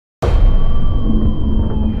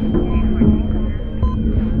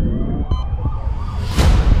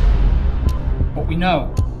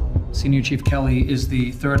know, Senior Chief Kelly is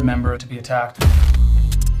the third member to be attacked.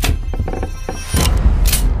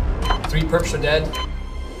 3 perps are dead.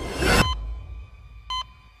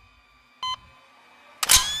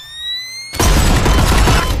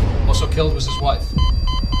 Also killed was his wife.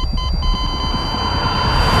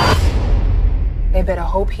 They better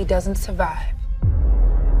hope he doesn't survive.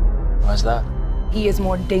 Why's that? He is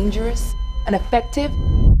more dangerous and effective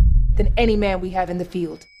than any man we have in the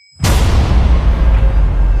field.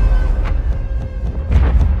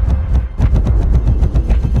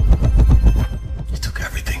 You took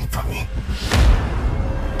everything from me.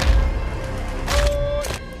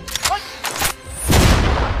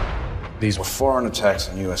 These were foreign attacks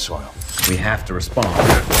on U.S. soil. We have to respond.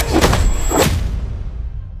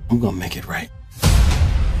 I'm gonna make it right.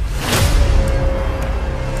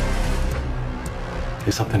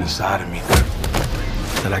 There's something inside of me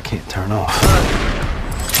that I can't turn off.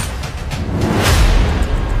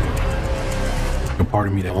 A part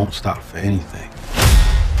of me that won't stop for anything.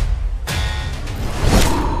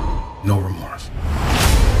 No remorse.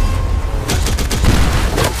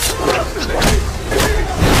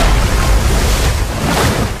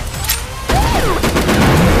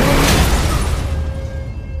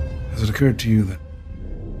 Has it occurred to you that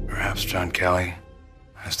perhaps John Kelly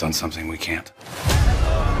has done something we can't?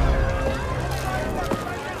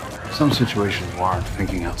 Some situations warrant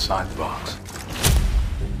thinking outside the box.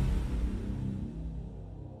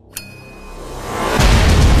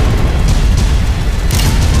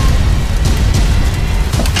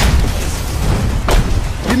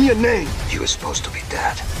 Give me a name. He was supposed to be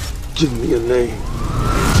dead. Give me a name.